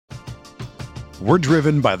We're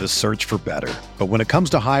driven by the search for better. But when it comes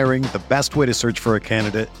to hiring, the best way to search for a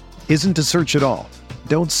candidate isn't to search at all.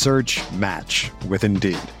 Don't search, match with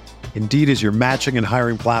Indeed. Indeed is your matching and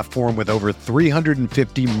hiring platform with over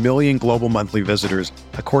 350 million global monthly visitors,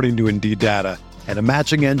 according to Indeed data, and a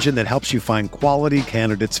matching engine that helps you find quality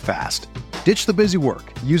candidates fast. Ditch the busy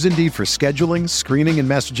work. Use Indeed for scheduling, screening, and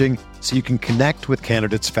messaging so you can connect with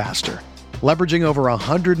candidates faster. Leveraging over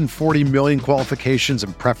 140 million qualifications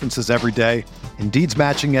and preferences every day, Indeed's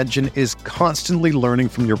matching engine is constantly learning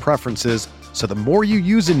from your preferences, so the more you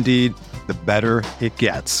use Indeed, the better it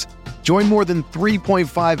gets. Join more than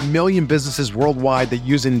 3.5 million businesses worldwide that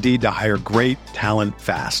use Indeed to hire great talent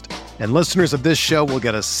fast. And listeners of this show will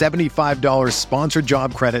get a $75 sponsored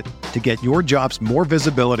job credit to get your jobs more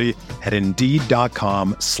visibility at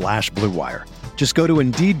Indeed.com/Blue Wire. Just go to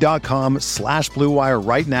Indeed.com/Blue Wire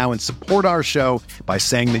right now and support our show by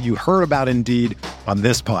saying that you heard about Indeed on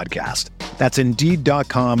this podcast. That's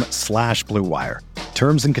Indeed.com/Blue Wire.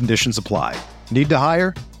 Terms and conditions apply. Need to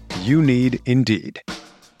hire? You need Indeed.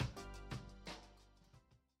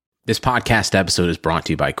 This podcast episode is brought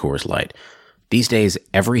to you by Coors Light. These days,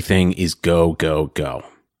 everything is go, go, go.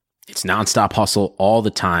 It's nonstop hustle all the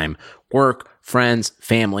time. Work, friends,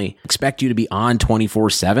 family, expect you to be on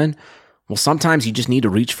 24/7. Well, sometimes you just need to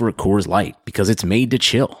reach for a Coors Light because it's made to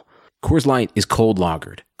chill. Coors Light is cold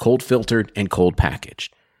lagered, cold filtered, and cold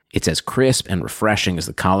packaged. It's as crisp and refreshing as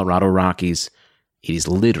the Colorado Rockies. It is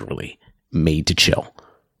literally made to chill.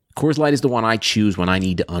 Coors Light is the one I choose when I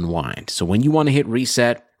need to unwind. So when you want to hit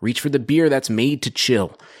reset, reach for the beer that's made to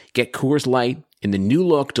chill. Get Coors Light in the new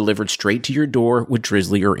look delivered straight to your door with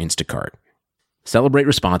Drizzly or Instacart. Celebrate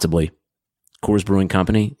responsibly. Coors Brewing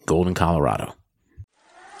Company, Golden, Colorado.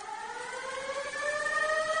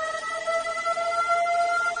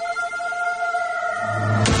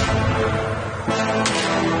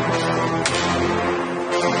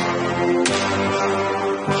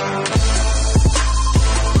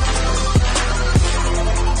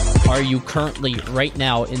 Are you currently right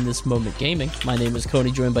now in this moment gaming? My name is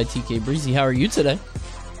Coney, joined by TKbreezy. How are you today?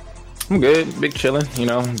 I'm good, big chilling,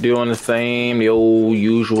 doing the old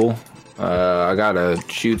usual. I gotta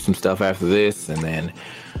shoot some stuff after this, and then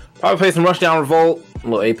probably play some Rushdown Revolt, a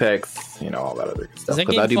little Apex, all that other stuff,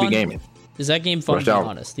 because I do be gaming. Is that game fun, to be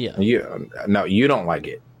honest? Yeah. No, you don't like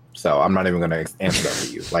it, so I'm not even gonna answer that for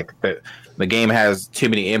you. Like, the game has too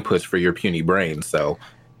many inputs for your puny brain, so...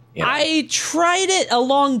 I tried it a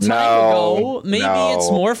long time ago. Maybe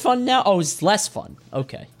it's more fun now. Oh, it's less fun.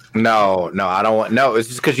 Okay. No, I don't want. No, it's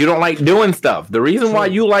just because you don't like doing stuff. The reason why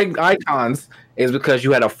you like icons is because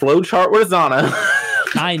you had a flow chart with Zana.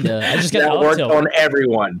 Kinda. I just got that worked on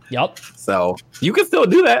everyone. Yep. So you can still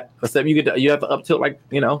do that, except you have to up tilt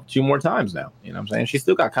 2 more times now. You know what I'm saying? She's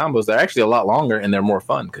still got combos that are actually a lot longer and they're more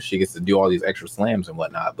fun because she gets to do all these extra slams and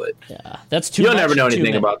whatnot. But yeah, that's too. You'll never know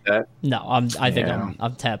anything about that. No, I think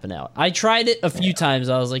I'm tapping out. I tried it a few times.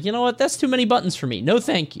 I was like, you know what? That's too many buttons for me. No,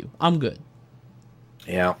 thank you. I'm good.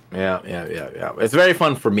 Yeah. It's very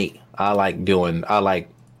fun for me. I like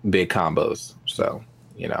big combos. So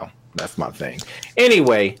that's my thing.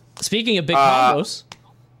 Anyway, speaking of big combos,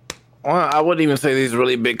 well, I wouldn't even say these are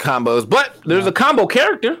really big combos, but there's a combo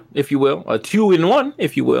character, if you will, a 2-in-1,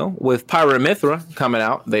 if you will, with Pyra and Mythra coming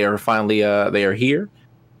out. They are finally they are here,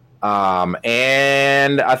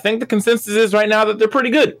 and I think the consensus is right now that they're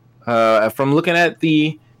pretty good. From looking at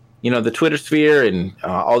the the Twitter sphere and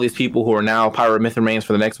all these people who are now Pyra and Mythra mains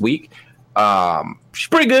for the next week, she's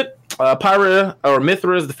pretty good. Pyra or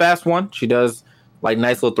Mythra is the fast one. She does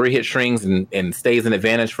nice little 3-hit strings and stays in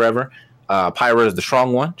advantage forever. Pyra is the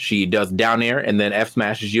strong one. She does down air and then F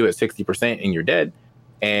smashes you at 60% and you're dead.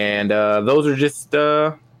 And those are just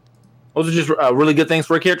really good things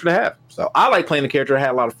for a character to have. So I like playing the character. I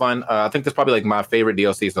had a lot of fun. I think that's probably my favorite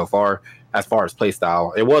DLC so far as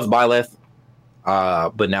playstyle. It was Byleth,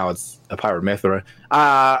 but now it's a Pyra Mythra.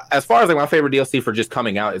 As far as my favorite DLC for just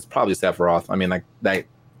coming out, it's probably Sephiroth. I mean,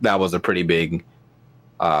 that was a pretty big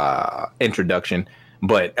introduction,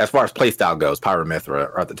 but as far as playstyle goes, Pyra and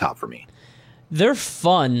Mythra are at the top for me. They're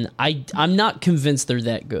fun. I'm not convinced they're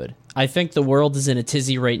that good. I think the world is in a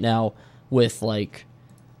tizzy right now with I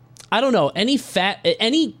don't know, any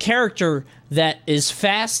character that is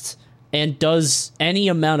fast and does any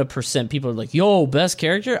amount of percent. People are like, yo, best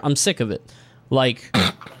character. I'm sick of it.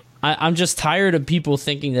 I'm just tired of people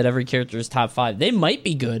thinking that every character is top 5. They might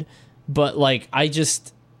be good, but I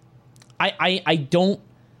don't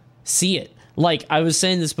see it. I was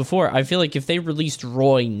saying this before, I feel like if they released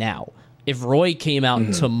Roy now, if Roy came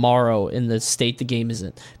out tomorrow in the state the game is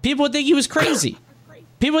in, people would think he was crazy.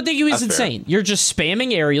 People would think he was That's insane. fair. You're just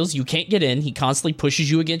spamming aerials. You can't get in. He constantly pushes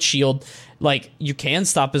you against shield. Like, you can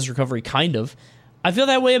stop his recovery, kind of. I feel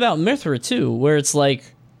that way about Mythra, too, where it's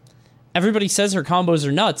like, everybody says her combos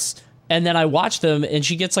are nuts, and then I watch them, and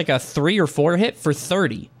she gets like a 3 or 4 hit for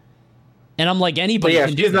 30. And I'm like, anybody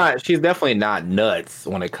can do that. She's definitely not nuts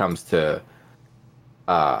when it comes to,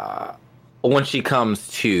 or when it comes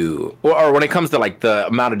to like the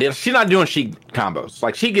amount of damage. She's not doing combos.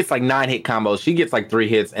 Like, she gets like 9 hit combos. She gets like 3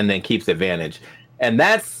 hits and then keeps advantage. And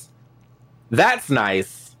that's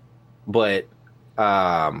nice. But,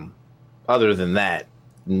 other than that,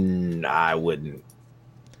 I wouldn't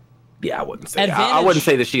say. I wouldn't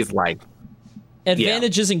say that she's like.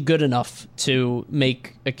 Advantage isn't good enough to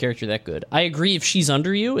make a character that good. I agree. If she's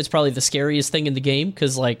under you, it's probably the scariest thing in the game.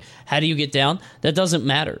 Because like, how do you get down? That doesn't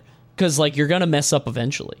matter. Because like, you're gonna mess up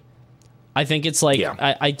eventually. I think it's like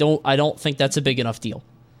I don't think that's a big enough deal.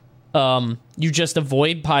 You just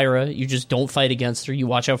avoid Pyra. You just don't fight against her. You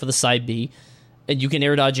watch out for the side B, and you can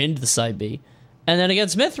air dodge into the side B. And then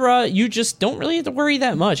against Mythra, you just don't really have to worry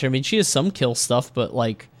that much. I mean, she has some kill stuff, but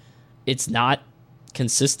like, it's not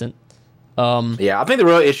consistent. I think the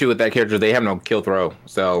real issue with that character is they have no kill throw.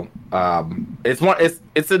 So it's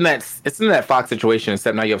in that Fox situation,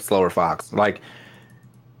 except now you have slower Fox. Like,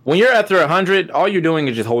 when you're after 100, all you're doing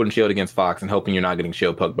is just holding shield against Fox and hoping you're not getting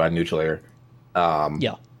shield poked by a neutral air.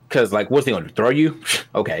 Because like, what's he going to throw you?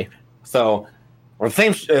 Okay, so or the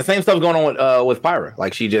same stuff going on with Pyra.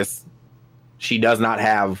 Like, she does not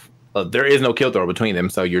have. There is no kill throw between them,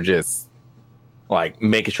 so you're just like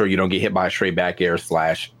making sure you don't get hit by a straight back air /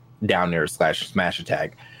 down air / smash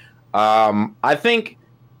attack. I think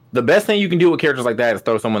the best thing you can do with characters like that is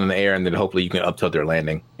throw someone in the air and then hopefully you can up tilt their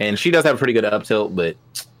landing. And she does have a pretty good up tilt, but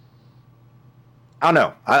I don't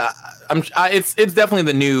know. It's definitely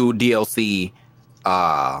the new DLC,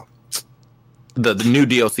 the new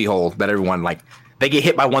DLC hole that everyone like. They get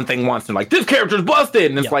hit by one thing once and like, this character's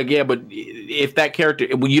busted, and it's like, yeah, but if that character,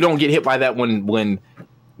 you don't get hit by that when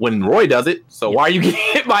Roy does it, so why are you getting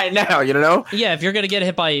hit by it now? You know? Yeah, if you're gonna get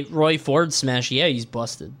hit by Roy forward smash, he's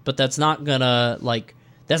busted, but that's not gonna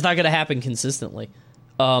happen consistently.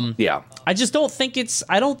 I just don't think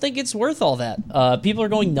it's worth all that. People are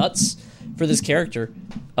going nuts for this character,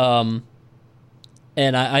 and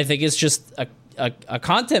I think it's just a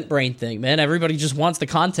content brain thing, man. Everybody just wants the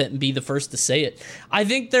content and be the first to say it. I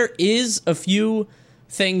think there is a few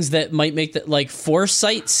things that might make that, like,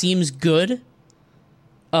 Foresight seems good.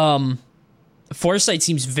 Foresight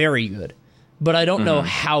seems very good, but I don't know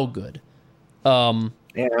how good. Yeah,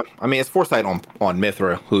 I mean, it's Foresight on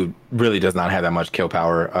Mythra, who really does not have that much kill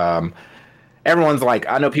power. Everyone's like,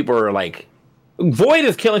 I know people are like, Void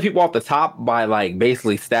is killing people off the top by like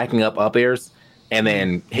basically stacking up airs and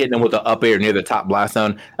then hitting them with the up air near the top blast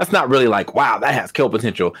zone. That's not really like, wow, that has kill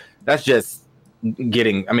potential. That's just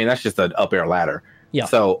that's just an up air ladder. Yeah.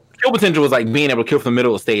 So kill potential is like being able to kill from the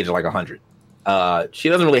middle of the stage at like 100. She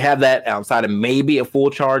doesn't really have that outside of maybe a full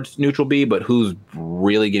charge neutral B, but who's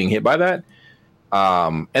really getting hit by that?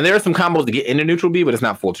 And there are some combos to get into neutral B, but it's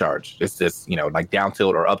not full charge. It's just, like down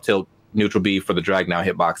tilt or up tilt neutral B for the drag now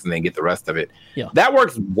hitbox and then get the rest of it. Yeah. That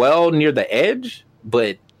works well near the edge,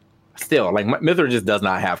 but still, like, Mythra just does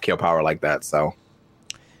not have kill power like that. So,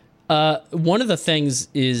 one of the things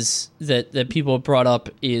is that people have brought up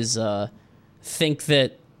is think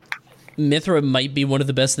that Mythra might be one of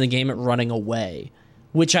the best in the game at running away,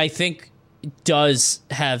 which I think does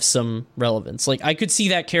have some relevance. Like, I could see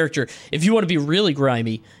that character, if you want to be really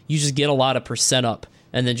grimy, you just get a lot of percent up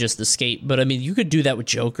and then just escape. But I mean, you could do that with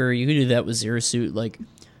Joker, you could do that with Zero Suit, like,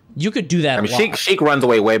 you could do that. I mean, Sheik runs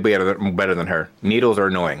away way better than her. Needles are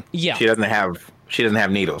annoying. Yeah, she doesn't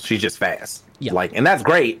have needles. She's just fast. Yeah, like, and that's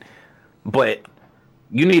great, but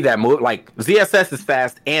you need that move. Like, ZSS is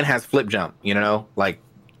fast and has flip jump. Like,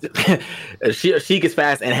 Sheik is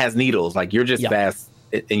fast and has needles. Like, you're just fast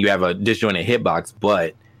and you have a disjointed hitbox.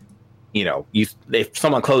 But if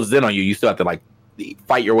someone closes in on you, you still have to like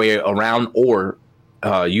fight your way around or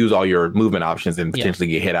use all your movement options and potentially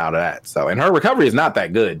get hit out of that. So, and her recovery is not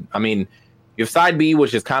that good. I mean, you have side B,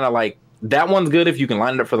 which is kind of like, that one's good if you can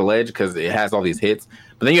line it up for the ledge because it has all these hits.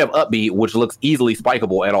 But then you have up B, which looks easily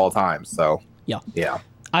spikeable at all times. So, yeah.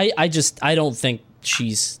 I don't think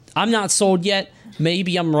I'm not sold yet.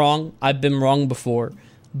 Maybe I'm wrong. I've been wrong before.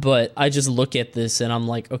 But I just look at this and I'm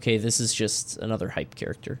like, okay, this is just another hype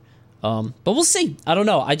character. But we'll see. I don't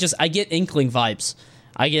know. I get Inkling vibes.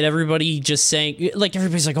 I get everybody just saying, like,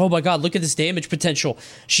 everybody's like, oh my god, look at this damage potential.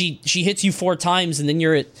 She hits you 4 times and then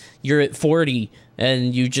you're at 40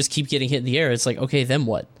 and you just keep getting hit in the air. It's like, okay, then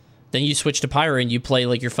what? Then you switch to Pyra and you play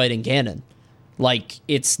like you're fighting Ganon. Like,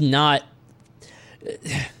 it's not.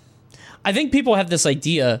 I think people have this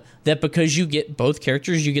idea that because you get both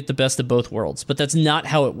characters, you get the best of both worlds. But that's not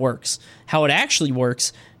how it works. How it actually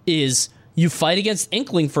works is you fight against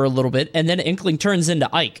Inkling for a little bit, and then Inkling turns into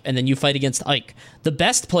Ike, and then you fight against Ike. The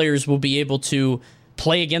best players will be able to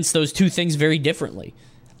play against those two things very differently.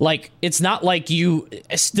 Like, it's not like you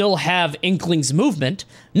still have Inkling's movement.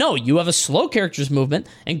 No, you have a slow character's movement,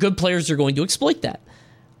 and good players are going to exploit that.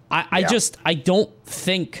 I don't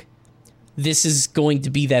think this is going to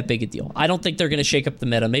be that big a deal. I don't think they're going to shake up the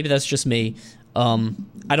meta. Maybe that's just me.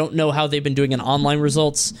 I don't know how they've been doing in online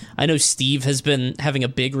results. I know Steve has been having a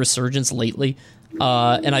big resurgence lately,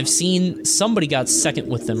 and I've seen somebody got second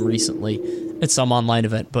with them recently at some online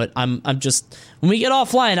event. But I'm just, when we get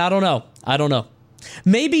offline, I don't know.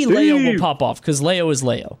 Maybe Leo will pop off because Leo is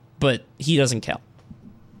Leo, but he doesn't count.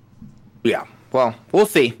 Yeah, well, we'll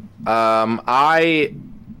see.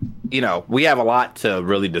 We have a lot to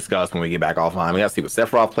really discuss when we get back offline. We got to see what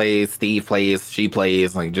Sephiroth plays, Steve plays, she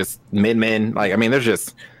plays, like just Min. Like, I mean, there's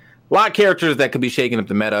just a lot of characters that could be shaking up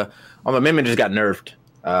the meta. Although Min just got nerfed.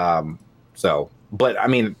 But I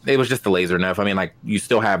mean, it was just the laser nerf. I mean, like, you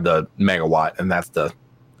still have the megawatt, and that's the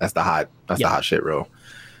hot shit rule.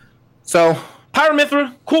 So, Pyra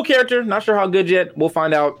Mythra, cool character. Not sure how good yet. We'll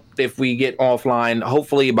find out if we get offline.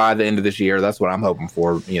 Hopefully by the end of this year. That's what I'm hoping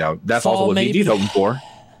for. That's also what VG's hoping for.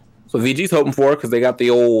 So VG's hoping for, because they got the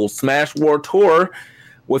old Smash War Tour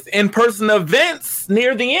with in-person events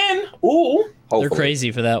near the end. Ooh, hopefully. They're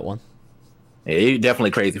crazy for that one. Yeah, you're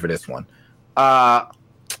definitely crazy for this one.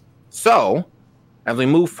 So, as we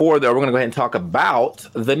move forward, though, we're going to go ahead and talk about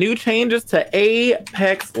the new changes to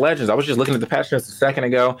Apex Legends. I was just looking at the patch notes a second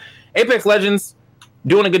ago. Apex Legends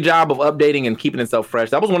doing a good job of updating and keeping itself fresh.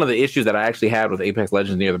 That was one of the issues that I actually had with Apex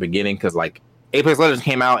Legends near the beginning, because, like, Apex Legends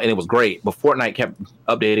came out and it was great, but Fortnite kept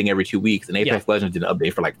updating every 2 weeks, and Apex Legends didn't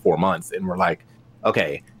update for like 4 months, and we're like,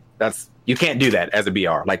 okay, you can't do that as a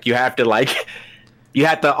BR. Like, you have to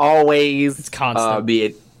always it's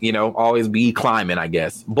constant. Always be climbing, I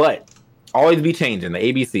guess, but always be changing the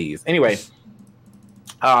ABCs. Anyway,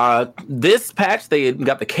 this patch they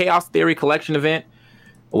got the Chaos Theory Collection event,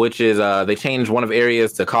 which is they changed one of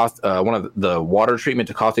areas to one of the water treatment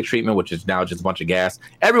to caustic treatment, which is now just a bunch of gas.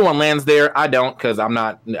 Everyone lands there. I don't, because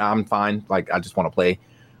I'm fine. Like, I just want to play.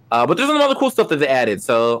 But there's some other cool stuff that they added.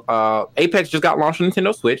 So Apex just got launched on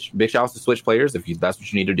Nintendo Switch. Big shout out to Switch players if that's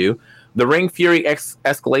what you need to do. The Ring Fury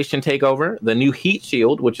Escalation Takeover, the new Heat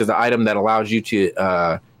Shield, which is an item that allows you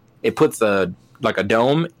to it puts a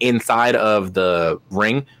dome inside of the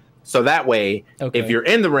ring. So that way, if you're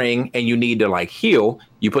in the ring and you need to like heal,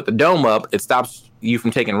 you put the dome up, it stops you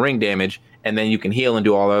from taking ring damage, and then you can heal and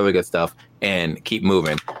do all the other good stuff and keep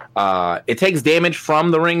moving. It takes damage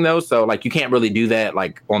from the ring though, so like you can't really do that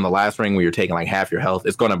like on the last ring where you're taking like half your health.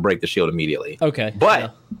 It's going to break the shield immediately. Okay.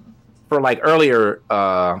 But for like earlier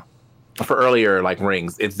like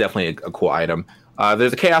rings, it's definitely a cool item.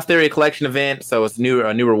 There's a Chaos Theory Collection event, so it's new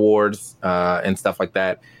rewards and stuff like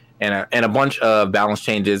that, and a bunch of balance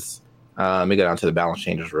changes. Let me go down to the balance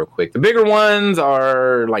changes real quick. The bigger ones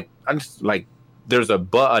are there's a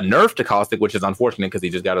nerf to Caustic, which is unfortunate because he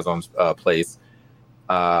just got his own place.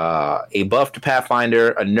 A buff to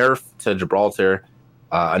Pathfinder, a nerf to Gibraltar,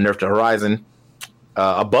 a nerf to Horizon,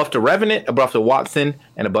 a buff to Revenant, a buff to Watson,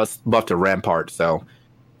 and a buff to Rampart. So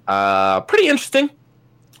pretty interesting.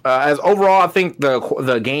 As overall, I think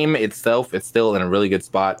the game itself is still in a really good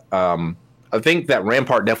spot. I think that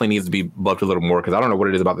Rampart definitely needs to be buffed a little more, because I don't know what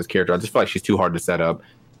it is about this character. I just feel like she's too hard to set up.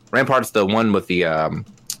 Rampart's the one with the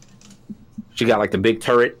she got like the big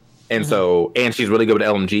turret, and and she's really good with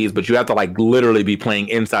LMGs, but you have to like literally be playing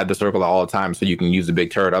inside the circle all the time so you can use the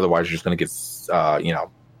big turret. Otherwise, you're just gonna get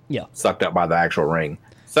sucked up by the actual ring.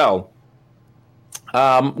 So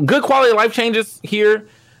good quality of life changes here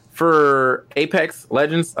for Apex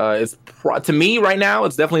Legends. To me right now,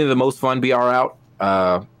 it's definitely the most fun BR out.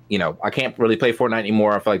 I can't really play Fortnite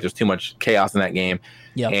anymore. I feel like there's too much chaos in that game.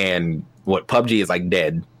 Yep. And PUBG is like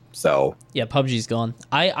dead. So yeah, PUBG's gone.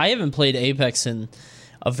 I haven't played Apex in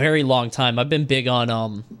a very long time. I've been big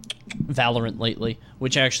on Valorant lately,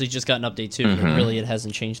 which actually just got an update too. But really, it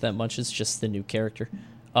hasn't changed that much. It's just the new character.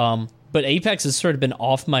 But Apex has sort of been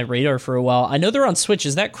off my radar for a while. I know they're on Switch.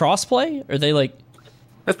 Is that crossplay? Are they like?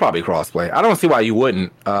 That's probably crossplay. I don't see why you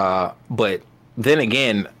wouldn't. But then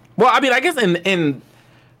again, well, I mean, I guess in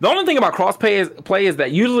the only thing about crossplay is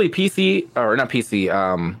that usually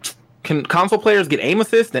console players get aim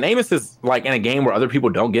assist, and aim assist, like in a game where other people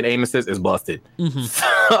don't get aim assist, is busted.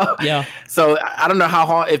 Yeah. So I don't know how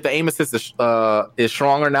hard, if the aim assist is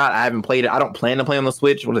strong or not. I haven't played it. I don't plan to play on the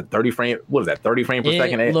Switch. What is it, 30 frame? What is that? 30 frame per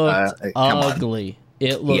second? It looked ugly.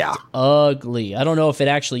 It looked ugly. I don't know if it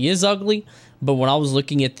actually is ugly, but when I was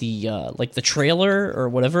looking at the the trailer or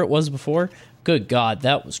whatever it was before, good God,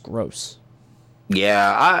 that was gross.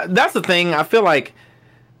 Yeah, that's the thing. I feel like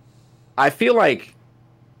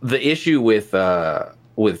the issue with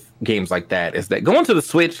games like that is that going to the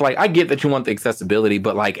Switch, like, I get that you want the accessibility,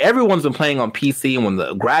 but like everyone's been playing on PC, and when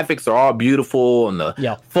the graphics are all beautiful and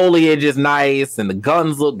the foliage is nice and the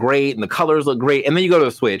guns look great and the colors look great, and then you go to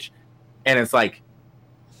the Switch and it's like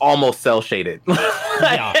almost cell shaded.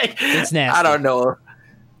 Yeah, it's nasty. I don't know.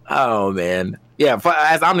 Oh man. Yeah,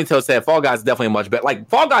 as Omnito said, Fall Guys is definitely much better. Like,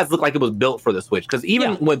 Fall Guys looked like it was built for the Switch, because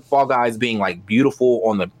even with Fall Guys being like beautiful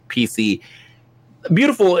on the PC,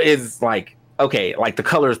 beautiful is like, okay, like the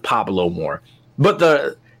colors pop a little more, but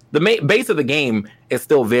the base of the game is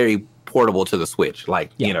still very portable to the Switch. Like,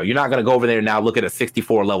 you know, you're not going to go over there and now look at a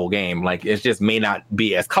 64 level game. Like, it just may not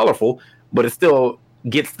be as colorful, but it still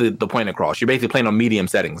gets the point across. You're basically playing on medium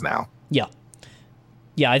settings now.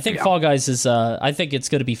 Yeah, I think Fall Guys is. I think it's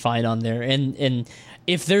going to be fine on there, and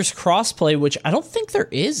if there's crossplay, which I don't think there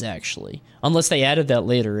is actually, unless they added that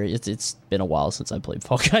later. It's been a while since I played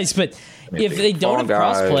Fall Guys, but if they don't have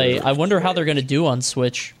crossplay, I wonder how they're going to do on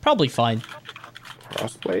Switch. Probably fine.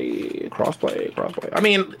 Crossplay. I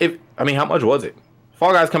mean, how much was it?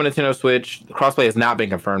 Fall Guys coming to Nintendo Switch. The crossplay has not been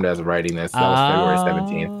confirmed as of writing this. That was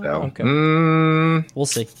February 17th. So okay. We'll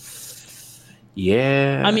see.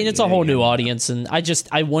 Yeah, I mean, it's a whole new audience, and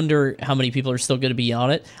I wonder how many people are still going to be on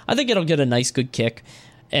it. I think it'll get a nice, good kick,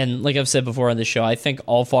 and like I've said before on the show, I think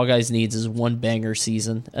all Fall Guys needs is one banger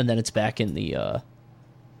season, and then it's back in the,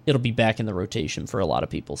 it'll be back in the rotation for a lot of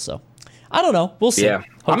people. So, I don't know, we'll see. Yeah,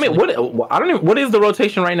 hopefully. I mean, what is the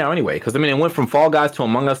rotation right now anyway? Because I mean, it went from Fall Guys to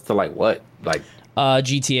Among Us to like what, like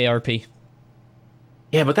GTA RP.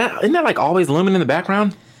 Yeah, but isn't that like always looming in the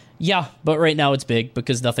background? Yeah, but right now it's big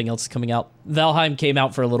because nothing else is coming out. Valheim came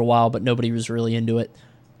out for a little while, but nobody was really into it.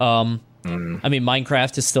 I mean,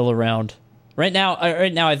 Minecraft is still around. Right now,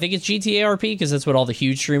 I think it's GTA RP because that's what all the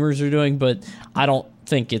huge streamers are doing, but I don't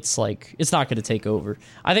think it's not going to take over.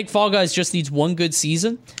 I think Fall Guys just needs one good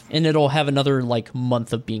season, and it'll have another like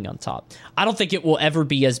month of being on top. I don't think it will ever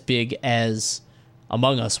be as big as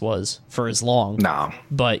Among Us was for as long. No.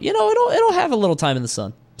 But, you know, it'll have a little time in the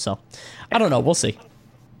sun. So, I don't know. We'll see.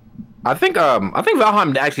 I think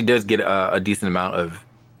Valheim actually does get a decent amount of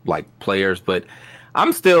like players, but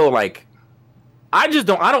I'm still like, I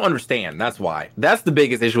don't understand. That's why. That's the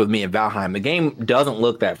biggest issue with me in Valheim. The game doesn't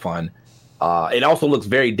look that fun. It also looks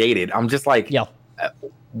very dated. I'm just like,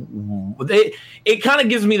 it kind of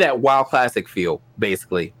gives me that WoW Classic feel,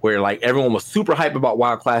 basically, where like everyone was super hype about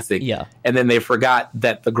WoW Classic, and then they forgot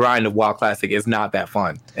that the grind of WoW Classic is not that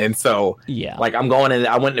fun. And so, like I went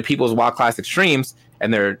into people's WoW Classic streams,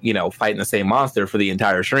 and they're, you know, fighting the same monster for the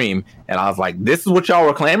entire stream, and I was like, this is what y'all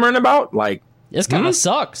were clamoring about? Like, this kind of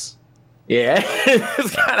sucks. Yeah,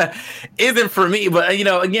 it's kind of isn't for me. But, you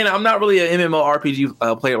know, again, I'm not really an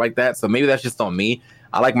MMORPG player like that, so maybe that's just on me.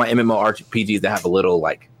 I like my MMORPGs that have a little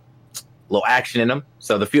action in them.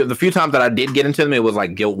 So the few times that I did get into them, it was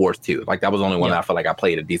like Guild Wars 2. Like, that was the only one that I felt like I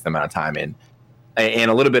played a decent amount of time in, and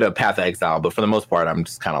a little bit of Path of Exile. But for the most part, I'm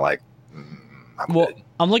just kind of like, I'm good.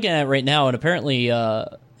 I'm looking at it right now, and apparently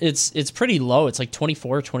it's pretty low. It's like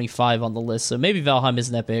 24, 25 on the list. So maybe Valheim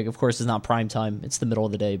isn't that big. Of course, it's not prime time. It's the middle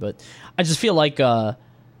of the day. But I just feel like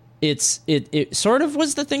it sort of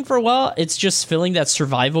was the thing for a while. It's just filling that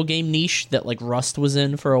survival game niche that like Rust was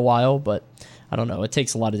in for a while. But I don't know. It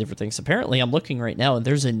takes a lot of different things. Apparently, I'm looking right now, and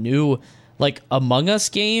there's a new like Among Us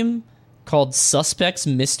game called Suspects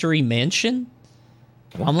Mystery Mansion.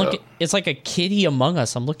 I'm looking. It's like a kiddie Among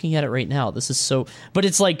Us. I'm looking at it right now. This is so, but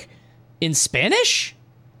it's like in Spanish.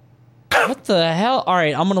 What the hell? All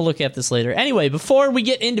right, I'm gonna look at this later. Anyway, before we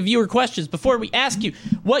get into viewer questions, before we ask you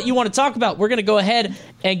what you want to talk about, we're gonna go ahead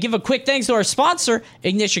and give a quick thanks to our sponsor,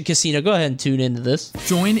 Ignition Casino. Go ahead and tune into this.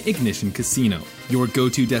 Join Ignition Casino, your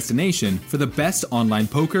go-to destination for the best online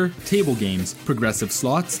poker, table games, progressive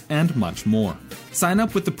slots, and much more. Sign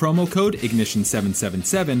up with the promo code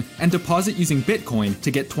Ignition777 and deposit using Bitcoin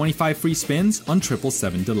to get 25 free spins on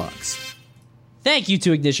 777 Deluxe. Thank you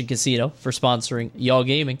to Ignition Casino for sponsoring Y'all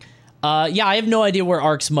Gaming. Yeah, I have no idea where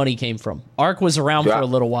Ark's money came from. Ark was around for a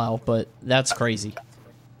little while, but that's crazy.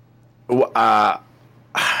 I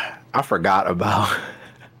forgot about...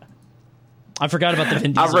 I forgot about the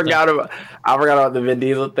Vin Diesel I forgot about the Vin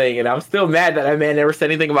Diesel thing, and I'm still mad that man never said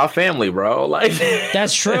anything about family, bro. Like,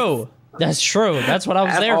 that's true. That's true. That's what I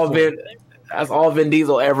was there for. That's all Vin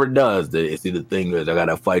Diesel ever does. See, the thing is, I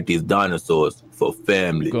gotta fight these dinosaurs for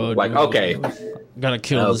family. God, like, okay, gotta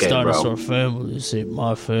kill this dinosaur family to save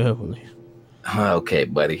my family. Okay,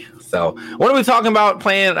 buddy. So, what are we talking about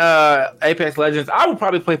playing Apex Legends? I will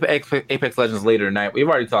probably play Apex Legends later tonight. We've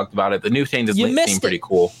already talked about it. The new changes seem pretty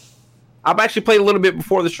cool. I've actually played a little bit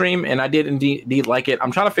before the stream, and I did indeed like it.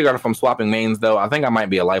 I'm trying to figure out if I'm swapping mains, though. I think I might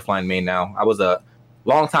be a Lifeline main now. I was a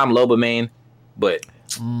long-time Loba main, but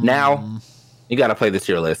now you got to play the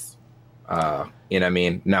tier list. You know what I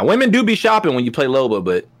mean? Now, women do be shopping when you play Loba,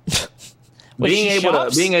 but being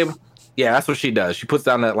able, yeah, that's what she does. She puts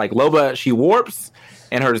down that like Loba, she warps,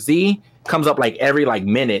 and her Z comes up like every like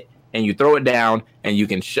minute, and you throw it down, and you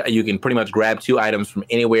can pretty much grab 2 items from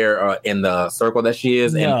anywhere in the circle that she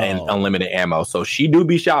is, and unlimited ammo. So she do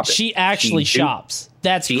be shopping. She actually shops.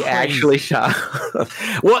 She actually shops.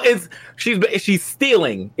 Well, she's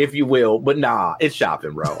stealing, if you will, but nah, it's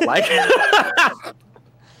shopping, bro. Like,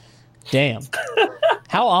 damn,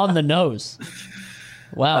 how on the nose.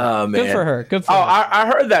 Wow, good for her. Good for her. I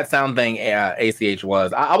heard that sound thing. ACH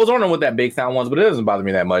was. I was wondering what that big sound was, but it doesn't bother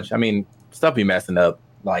me that much. I mean, stuff be messing up.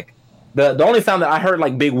 Like the only sound that I heard,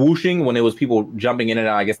 like big whooshing, when it was people jumping in and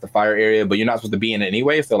out, I guess the fire area, but you're not supposed to be in it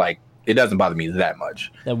anyway, so like it doesn't bother me that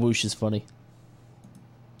much. That whoosh is funny.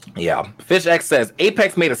 Yeah. Fish X says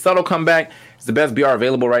Apex made a subtle comeback. It's the best BR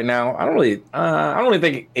available right now. I don't really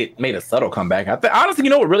think it made a subtle comeback. Honestly, you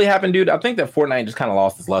know what really happened, dude? I think that Fortnite just kind of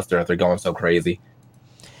lost its luster after going so crazy.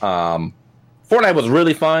 Fortnite was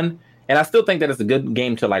really fun, and I still think that it's a good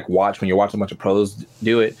game to like watch when you're watching a bunch of pros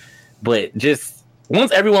do it. But just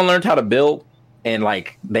once everyone learned how to build, and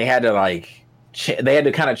like they had to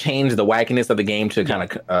kind of change the wackiness of the game to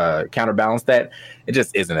kind of counterbalance that, it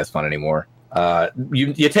just isn't as fun anymore.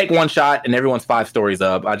 You take one shot and everyone's 5 stories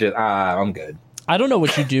up. I'm good. I don't know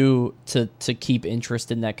what you do to keep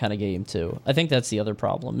interest in that kind of game too. I think that's the other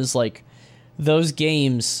problem is like those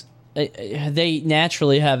games, they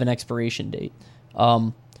naturally have an expiration date.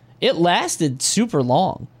 It lasted super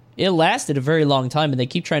long. It lasted a very long time, and they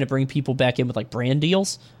keep trying to bring people back in with like brand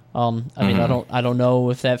deals. I mean, I don't know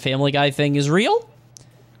if that Family Guy thing is real,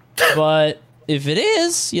 but if it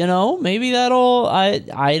is, you know, maybe that'll.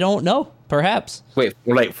 I don't know. Perhaps. Wait,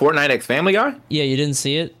 like Fortnite X Family Guy? Yeah, you didn't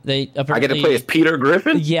see it. I get to play as Peter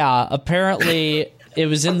Griffin? Yeah, apparently it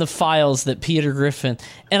was in the files that Peter Griffin,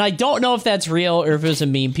 and I don't know if that's real or if it was a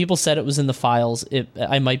meme. People said it was in the files.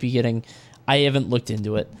 I haven't looked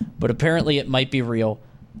into it, but apparently it might be real.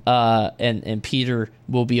 And Peter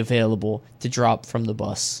will be available to drop from the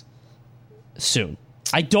bus soon.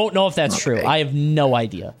 I don't know if that's true. I have no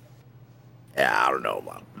idea. Yeah, I don't know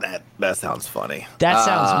about that. That sounds funny. That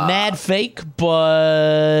sounds mad fake,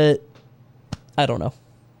 but I don't know.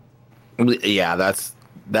 Yeah, that's.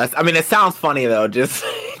 I mean, it sounds funny though. Just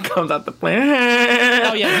comes out the plane.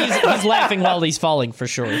 Oh yeah, he's laughing while he's falling for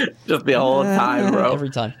sure. Just the whole time, bro. Every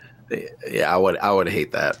time. Yeah, I would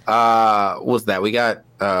hate that. What's that? We got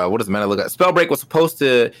what does Meta look at? Spellbreak was supposed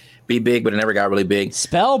to be big, but it never got really big.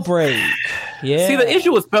 Spellbreak. Yeah. See, the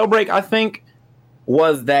issue with Spellbreak, I think,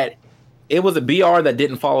 was that it was a BR that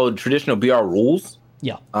didn't follow traditional BR rules.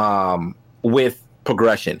 Yeah. With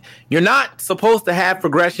progression. You're not supposed to have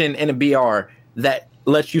progression in a BR that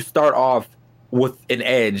lets you start off with an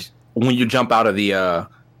edge when you jump out of the out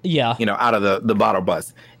of the bottle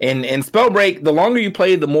bus. And in Spellbreak, the longer you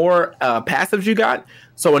played, the more passives you got.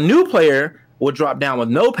 So a new player would drop down with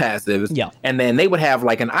no passives, and then they would have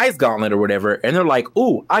like an ice gauntlet or whatever, and they're like,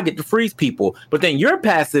 "Ooh, I get to freeze people," but then your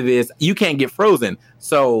passive is you can't get frozen.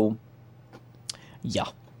 So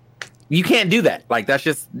you can't do that. Like that's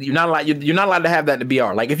just you're not allowed to have that in the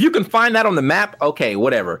BR. Like if you can find that on the map, okay,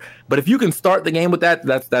 whatever. But if you can start the game with that,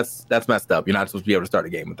 that's messed up. You're not supposed to be able to start a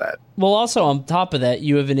game with that. Well, also on top of that,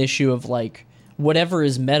 you have an issue of like whatever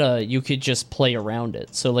is meta, you could just play around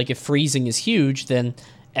it. So like if freezing is huge, then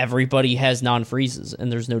everybody has non-freezes and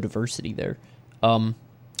there's no diversity there.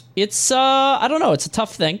 It's I don't know, it's a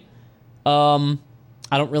tough thing. I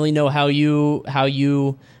don't really know how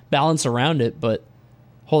you balance around it, but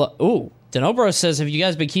hold on. Ooh, Denobro says, have you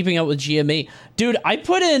guys been keeping up with GME? Dude, I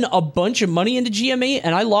put in a bunch of money into GME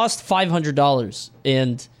and I lost $500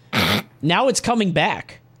 and now it's coming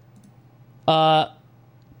back.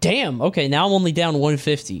 Damn. Okay, now I'm only down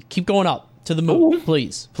 150. Keep going up to the moon,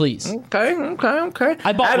 please. Okay.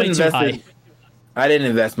 I bought way too high. I didn't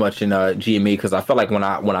invest much in GME because I felt like when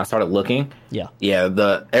I started looking,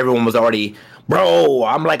 everyone was already, bro,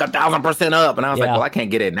 I'm like 1,000% up, and I was like, well, I can't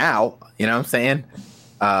get it now. You know what I'm saying?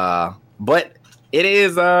 But it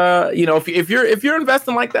is, if you're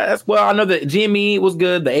investing like that as well. I know that GME was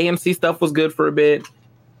good. The AMC stuff was good for a bit.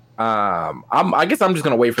 I guess I'm just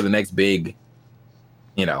gonna wait for the next big,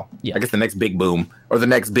 I guess the next big boom or the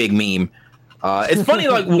next big meme. It's funny.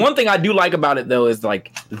 Like one thing I do like about it though is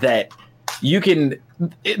like that you can.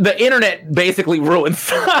 The internet basically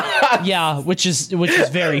ruins. Yeah, which is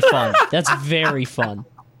very fun. That's very fun.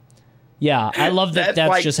 Yeah, I love that. That's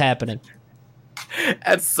like, just happening.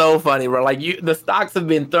 That's so funny, bro. Like the stocks have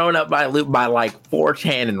been thrown up by like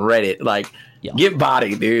 4chan and Reddit. Like, get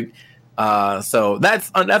body, dude. So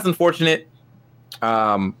that's unfortunate.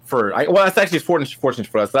 It's actually fortunate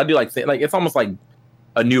for us. I do like it's almost like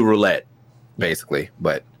a new roulette, basically.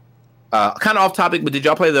 But kind of off topic. But did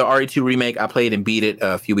y'all play the RE2 remake? I played and beat it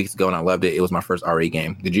a few weeks ago, and I loved it. It was my first RE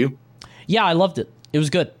game. Did you? Yeah, I loved it. It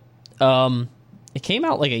was good. It came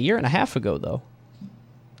out like a year and a half ago, though.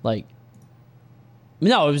 Like,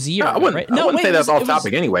 no, it was a year. I wouldn't, right? I wouldn't say that's off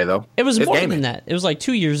topic anyway, though. It was more than that. It was like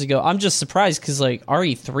 2 years ago. I'm just surprised because like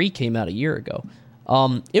RE3 came out a year ago.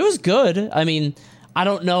 It was good. I mean, I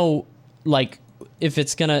don't know, like, if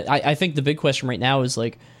it's gonna. I think the big question right now is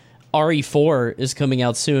like RE4 is coming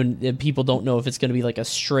out soon, and people don't know if it's gonna be like a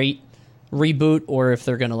straight reboot or if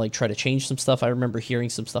they're gonna like try to change some stuff. I remember hearing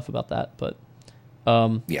some stuff about that, but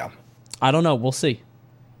yeah, I don't know. We'll see.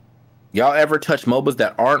 Y'all ever touch MOBAs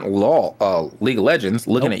that aren't League of Legends?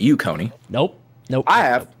 Looking at you, Coney. Nope. I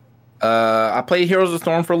have. I played Heroes of the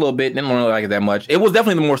Storm for a little bit. Didn't really like it that much. It was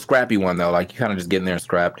definitely the more scrappy one, though. Like, you kind of just get in there and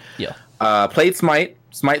scrapped. Yeah. Played Smite.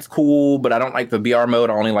 Smite's cool, but I don't like the BR mode.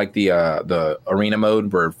 I only like the arena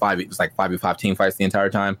mode where it's like 5v5 team fights the entire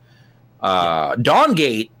time.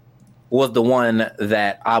 Dawngate was the one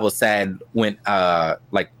that I was sad went by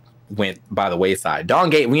the wayside.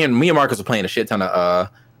 Dawngate, me and Marcus were playing a shit ton of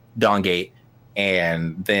Dawngate,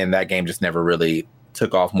 and then that game just never really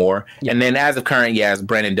took off more. Yeah. And then as of current, as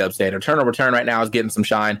Brandon Dub said, Eternal Return right now is getting some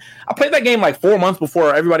shine. I played that game like 4 months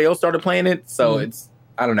before everybody else started playing it, so it's,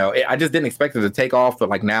 I don't know. I just didn't expect it to take off, but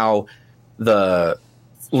like now the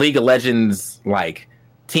League of Legends like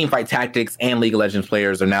teamfight tactics and League of Legends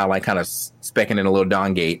players are now like kind of specking in a little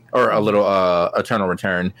Dawngate or a little Eternal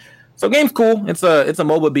Return. So game's cool. It's a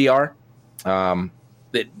MOBA BR.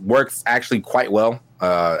 It works actually quite well.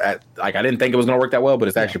 I didn't think it was going to work that well, but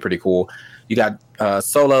it's actually pretty cool. You got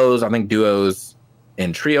solos, I think duos,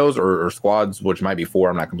 and trios or squads, which might be 4.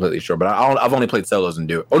 I'm not completely sure, but I've only played solos and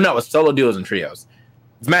duos. Oh no, it's solo, duos, and trios.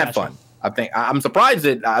 It's mad fun. I think I'm surprised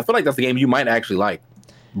that I feel like that's the game you might actually like,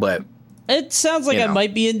 but it sounds like I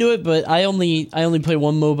might be into it. But I only play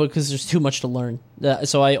one MOBA because there's too much to learn.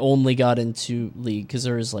 So I only got into League because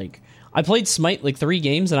there was like I played Smite like 3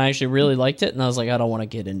 games and I actually really liked it, and I was like, I don't want to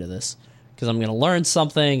get into this because I'm going to learn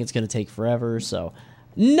something. It's going to take forever. So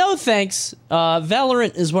no thanks.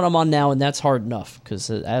 Valorant is what I'm on now, and that's hard enough because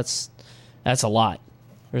that's a lot.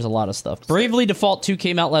 There's a lot of stuff. Bravely Default 2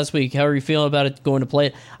 came out last week. How are you feeling about it going to play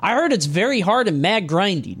it? I heard it's very hard and mad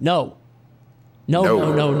grindy. No.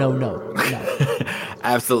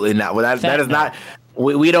 Absolutely not. Well, that is not.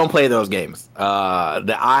 We don't play those games.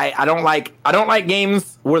 I don't like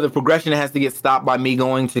games where the progression has to get stopped by me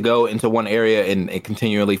going to go into one area and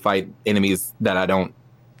continually fight enemies that I don't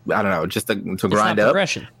know, just to grind up.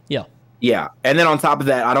 Progression. Yeah. And then on top of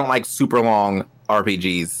that, I don't like super long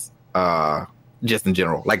RPGs. Just in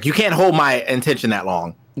general, like you can't hold my attention that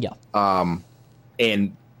long. Yeah.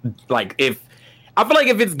 And like if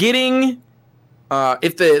it's getting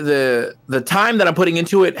if the time that I'm putting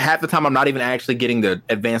into it, half the time I'm not even actually getting to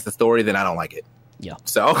advance the story, then I don't like it. Yeah.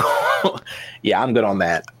 So yeah, I'm good on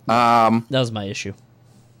that. That was my issue.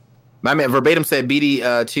 My man Verbatim said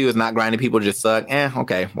BD2 is not grinding, people just suck.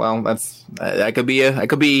 Okay. Well, that could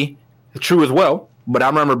be true as well. But I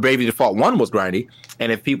remember Bravely Default 1 was grindy.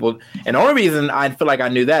 And the only reason I feel like I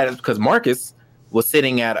knew that is because Marcus was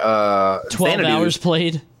sitting at 12 hours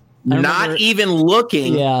played. Not even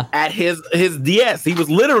looking at his DS. He was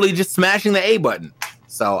literally just smashing the A button.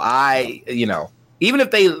 So even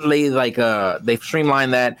if they've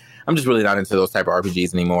streamlined that, I'm just really not into those type of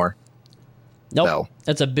RPGs anymore. Nope. So,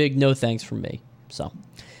 that's a big no thanks from me. So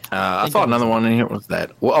I saw another one in here. What's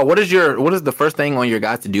that? Well, what is the first thing on your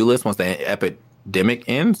guys' to-do list once the epidemic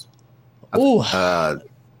ends? Ooh.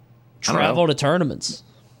 Travel to tournaments.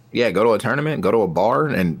 Yeah, go to a tournament, go to a bar,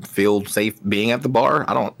 and feel safe being at the bar.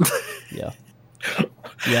 I don't.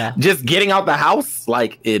 Yeah. Just getting out the house, I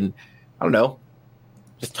don't know.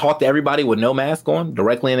 Just talk to everybody with no mask on,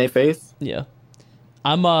 directly in their face. Yeah.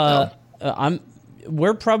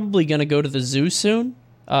 We're probably gonna go to the zoo soon.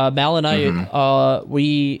 Mal and I,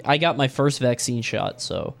 I got my first vaccine shot,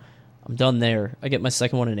 so I'm done there. I get my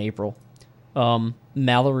second one in April.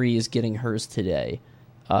 Mallory is getting hers today.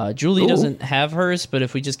 Julie doesn't have hers, but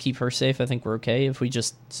if we just keep her safe, I think we're okay. If we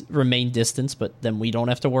just remain distance, but then we don't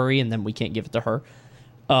have to worry, and then we can't give it to her.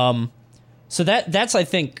 So that's I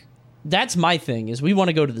think that's my thing is we want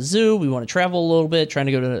to go to the zoo. We want to travel a little bit, trying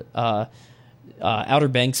to go to Outer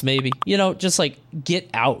Banks maybe. Just like get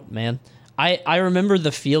out, man. I remember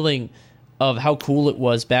the feeling of how cool it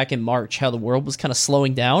was back in March, how the world was kind of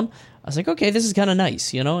slowing down. I was like, okay, this is kind of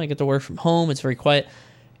nice. I get to work from home. It's very quiet.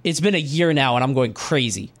 It's been a year now, and I'm going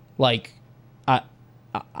crazy. Like,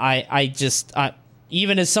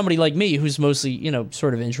 even as somebody like me who's mostly,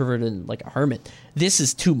 sort of introverted and like a hermit, this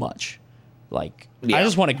is too much. Like, I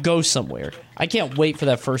just want to go somewhere. I can't wait for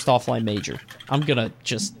that first offline major. I'm going to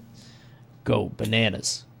just go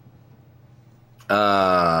bananas.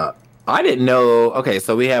 I didn't know. Okay,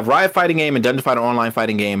 so we have Riot fighting game and Dungeon Fighter Online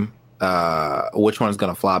fighting game. Which one's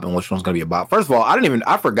going to flop and which one's going to be a bot? First of all,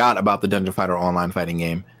 I forgot about the Dungeon Fighter Online fighting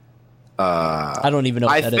game. I don't even know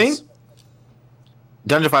what that is. I think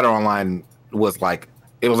Dungeon Fighter Online was like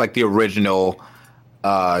the original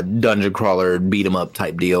dungeon crawler beat 'em up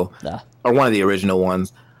type deal, or one of the original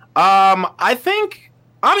ones. I think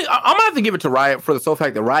I'm gonna have to give it to Riot for the sole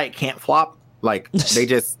fact that Riot can't flop. Like they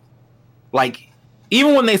just like.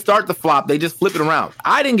 Even when they start to flop, they just flip it around.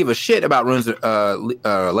 I didn't give a shit about Legend of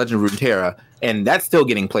Runeterra, and that's still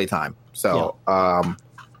getting playtime. So,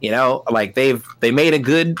 like they made a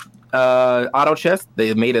good auto chess.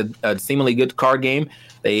 They made a seemingly good card game.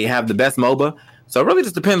 They have the best MOBA. So it really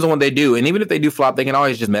just depends on what they do. And even if they do flop, they can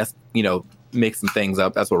always just mix some things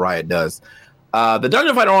up. That's what Riot does. The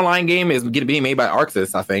Dungeon Fighter Online game is being made by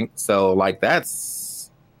Arxis, I think. So like that's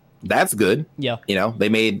good. Yeah. They've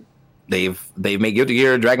made Guilty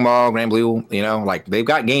Gear, Dragon Ball, Grand Blue, like they've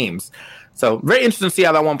got games. So very interesting to see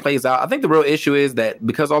how that one plays out. I think the real issue is that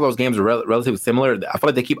because all those games are relatively similar, I feel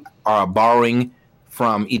like they keep borrowing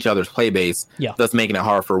from each other's play base, thus making it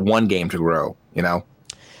hard for one game to grow,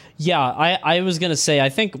 Yeah, I was going to say, I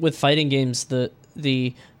think with fighting games, the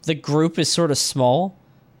group is sort of small.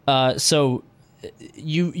 So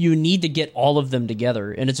you need to get all of them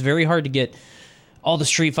together, and it's very hard to get all the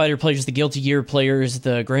Street Fighter players, the Guilty Gear players,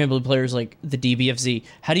 the Grand Blue players, like the DBFZ.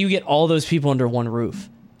 How do you get all those people under one roof?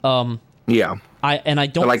 Yeah. I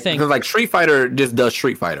don't think because like Street Fighter just does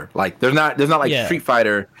Street Fighter. Like there's not like Street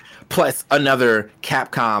Fighter plus another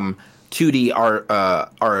Capcom 2D or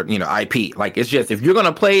IP. Like it's just if you're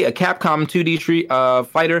gonna play a Capcom 2D Street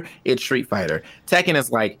Fighter, it's Street Fighter. Tekken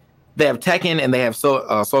is like they have Tekken and they have Soul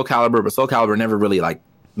Calibur, but Soul Calibur never really like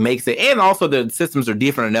makes it, and also the systems are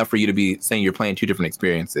different enough for you to be saying you're playing two different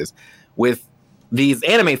experiences. With these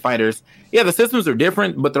anime fighters, the systems are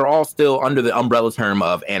different, but they're all still under the umbrella term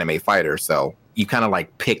of anime fighter. So you kind of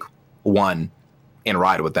like pick one and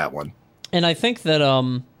ride with that one. And I think that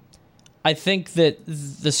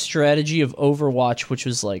the strategy of Overwatch, which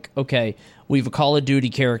was like, okay, we have a Call of Duty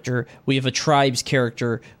character, we have a Tribes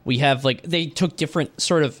character, we have like they took different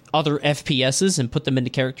sort of other FPSs and put them into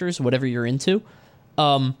characters, whatever you're into.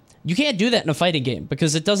 You can't do that in a fighting game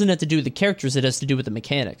because it doesn't have to do with the characters, it has to do with the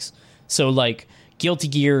mechanics. So like Guilty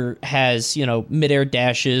Gear has, midair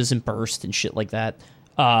dashes and burst and shit like that.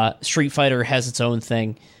 Street Fighter has its own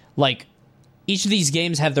thing. Like each of these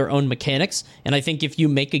games have their own mechanics, and I think if you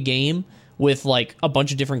make a game with like a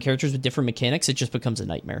bunch of different characters with different mechanics, it just becomes a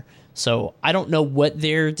nightmare. So I don't know what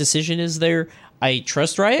their decision is there. I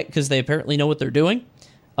trust Riot because they apparently know what they're doing.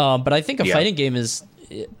 But I think a fighting game is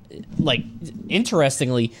like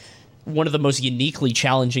interestingly one of the most uniquely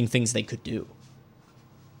challenging things they could do.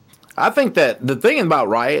 I think that the thing about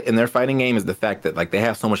Riot and their fighting game is the fact that like they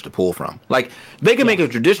have so much to pull from. Like they can make a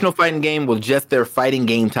traditional fighting game with just their fighting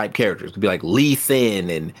game type characters. It could be like Lee Sin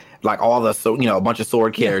and like all the a bunch of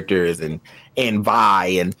sword characters and Vi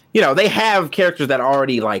and they have characters that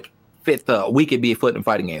already like fit the we could be a foot in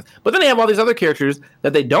fighting games. But then they have all these other characters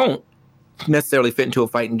that they don't necessarily fit into a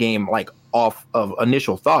fighting game like off of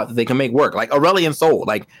initial thought that they can make work. Like Aurelion Sol.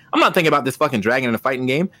 Like I'm not thinking about this fucking dragon in a fighting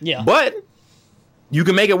game. Yeah. But you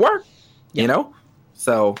can make it work.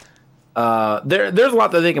 So there's a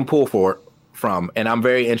lot that they can pull from, and I'm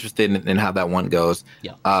very interested in how that one goes.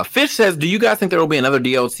 Fish says, do you guys think there will be another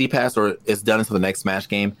DLC pass, or it's done until the next Smash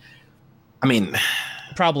game? I mean,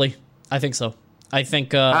 probably. I think so. I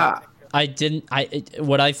think what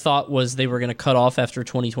I thought was they were going to cut off after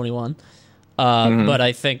 2021. But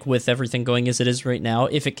I think with everything going as it is right now,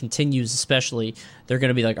 if it continues especially, they're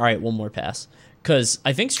going to be like, all right, one more pass. Because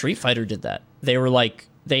I think Street Fighter did that. They were like,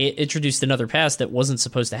 they introduced another pass that wasn't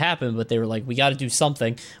supposed to happen, but they were like, we got to do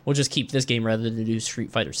something. We'll just keep this game rather than do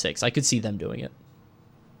Street Fighter 6. I could see them doing it.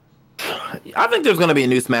 I think there's going to be a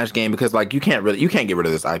new Smash game because like you can't get rid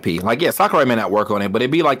of this IP. Like Sakurai may not work on it, but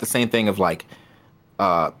it'd be like the same thing of like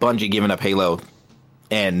Bungie giving up Halo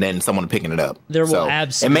and then someone picking it up. There will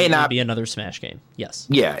absolutely be another Smash game. Yes.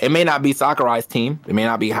 Yeah, it may not be Sakurai's team. It may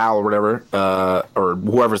not be HAL or whatever, or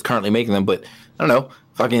whoever's currently making them. But I don't know.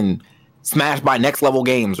 Fucking Smash by Next Level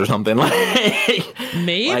Games or something.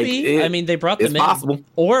 Maybe. I mean, they brought them in. Possible.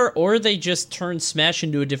 Or they just turned Smash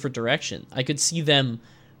into a different direction. I could see them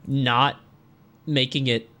not making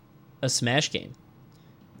it a Smash game.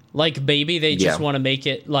 Like, maybe they just want to make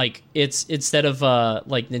it like it's instead of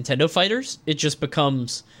like Nintendo Fighters, it just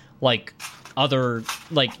becomes like other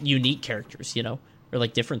like unique characters, you know, or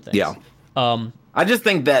like different things. Yeah. I just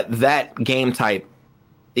think that game type,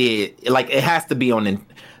 it has to be on.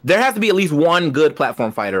 There has to be at least one good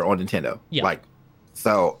platform fighter on Nintendo. Yeah. Like,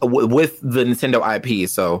 so with the Nintendo IP.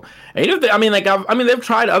 So, and they've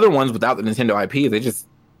tried other ones without the Nintendo IP.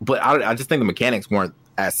 I just think the mechanics weren't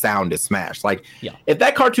as sound as Smash. Like, if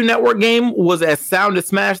that Cartoon Network game was as sound as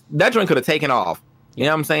Smash, that joint could have taken off. You know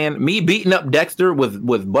what I'm saying? Me beating up Dexter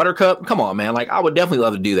with Buttercup. Come on, man. Like, I would definitely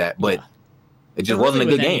love to do that, but it just wasn't a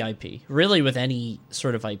good game. IP. Really, with any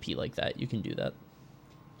sort of IP like that, you can do that.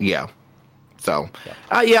 Yeah. So,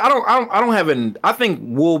 I don't have I think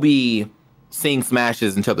we'll be seeing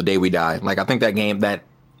Smashes until the day we die. Like, I think that game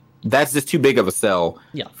that's just too big of a sell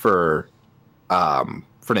for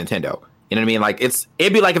Nintendo. You know what I mean? Like,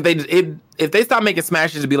 it'd be like if they stop making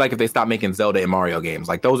Smashes, it'd be like if they stopped making Zelda and Mario games.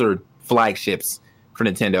 Like, those are flagships for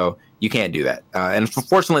Nintendo. You can't do that. And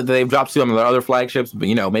fortunately, they've dropped some of their other flagships. But,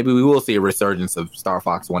 you know, maybe we will see a resurgence of Star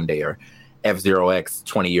Fox one day, or F-Zero X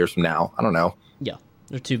 20 years from now. I don't know. Yeah.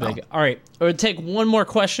 They're too big. All right. We'll take one more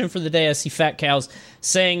question for the day. I see Fat Cows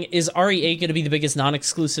saying, is RE8 going to be the biggest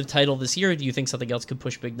non-exclusive title this year, or do you think something else could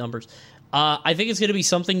push big numbers? I think it's going to be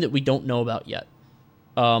something that we don't know about yet.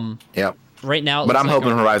 Right now. But I'm hoping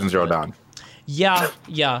Horizon Zero Dawn. Yeah.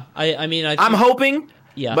 I'm hoping.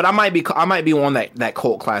 Yeah. But I might be on that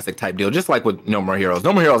cult classic type deal, just like with No More Heroes.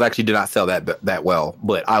 No More Heroes actually did not sell that well,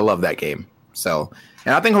 but I love that game. So,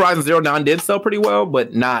 and I think Horizon Zero Dawn did sell pretty well,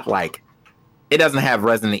 but not like, it doesn't have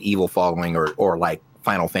Resident Evil following or like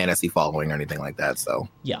Final Fantasy following or anything like that. So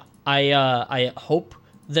yeah, I hope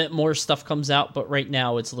that more stuff comes out, but right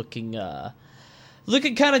now it's looking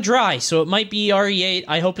kind of dry. So it might be RE8.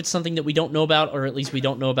 I hope it's something that we don't know about, or at least we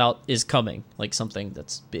don't know about is coming, like something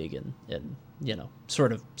that's big and you know,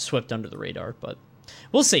 sort of swept under the radar. But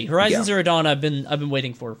we'll see. Horizon Zero Dawn, I've been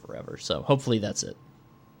waiting for forever. So hopefully that's it.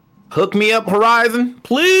 Hook me up, Horizon,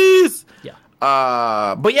 please. Yeah.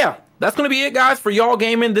 But yeah. That's going to be it, guys, for Y'all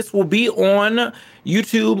Gaming. This will be on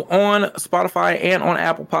YouTube, on Spotify, and on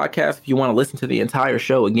Apple Podcasts if you want to listen to the entire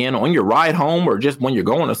show again on your ride home, or just when you're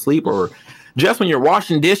going to sleep, or just when you're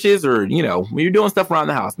washing dishes, or, you know, when you're doing stuff around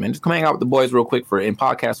the house, man. Just come hang out with the boys real quick in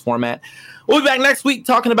podcast format. We'll be back next week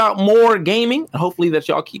talking about more gaming. Hopefully that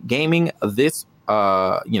y'all keep gaming this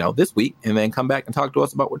week, and then come back and talk to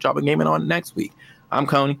us about what y'all been gaming on next week. I'm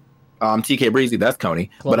Coney. TKbreezy, that's Coney.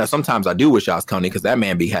 Close. But sometimes I do wish I was Coney, because that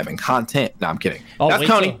man be having content. No, I'm kidding. That's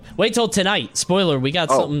Coney. Wait till tonight. Spoiler, we got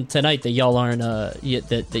something tonight that y'all aren't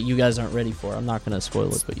that you guys aren't ready for. I'm not going to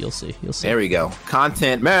spoil it, but you'll see. There we go.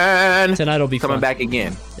 Content, man. Tonight will be coming fun. Back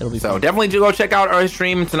again. It'll be so fun. Definitely do go check out our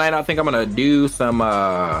stream tonight. I think I'm going to do some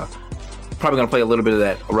probably going to play a little bit of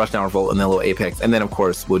that Rushdown Revolt and then a little Apex, and then of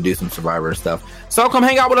course we'll do some Survivor stuff. So come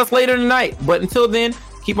hang out with us later tonight. But until then,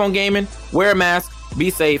 keep on gaming, wear a mask, be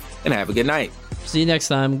safe, and have a good night. See you next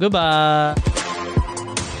time. Goodbye.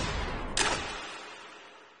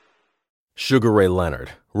 Sugar Ray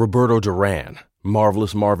Leonard, Roberto Duran,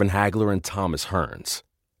 Marvelous Marvin Hagler, and Thomas Hearns.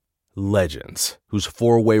 Legends, whose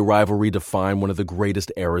four-way rivalry defined one of the greatest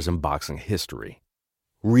eras in boxing history.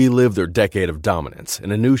 Relive their decade of dominance in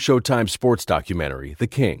a new Showtime sports documentary, The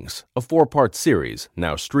Kings, a 4-part series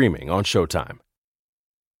now streaming on Showtime.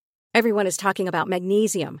 Everyone is talking about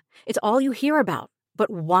magnesium. It's all you hear about. But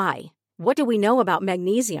why? What do we know about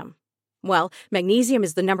magnesium? Well, magnesium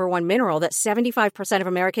is the number one mineral that 75% of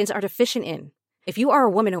Americans are deficient in. If you are a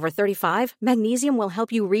woman over 35, magnesium will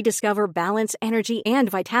help you rediscover balance, energy, and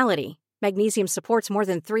vitality. Magnesium supports more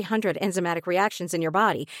than 300 enzymatic reactions in your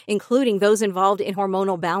body, including those involved in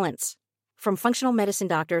hormonal balance. From functional medicine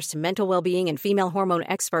doctors to mental well-being and female hormone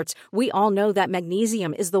experts, we all know that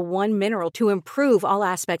magnesium is the one mineral to improve all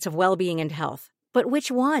aspects of well-being and health. But which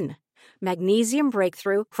one? Magnesium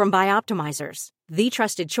Breakthrough from Bioptimizers, the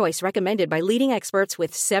trusted choice recommended by leading experts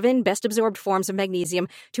with 7 best-absorbed forms of magnesium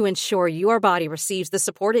to ensure your body receives the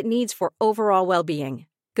support it needs for overall well-being.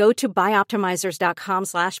 Go to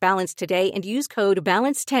bioptimizers.com/balance today and use code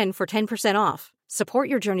BALANCE10 for 10% off. Support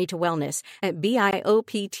your journey to wellness at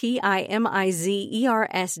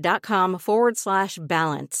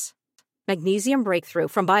bioptimizers.com/balance. Magnesium Breakthrough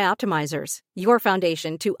from Bioptimizers, your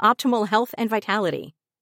foundation to optimal health and vitality.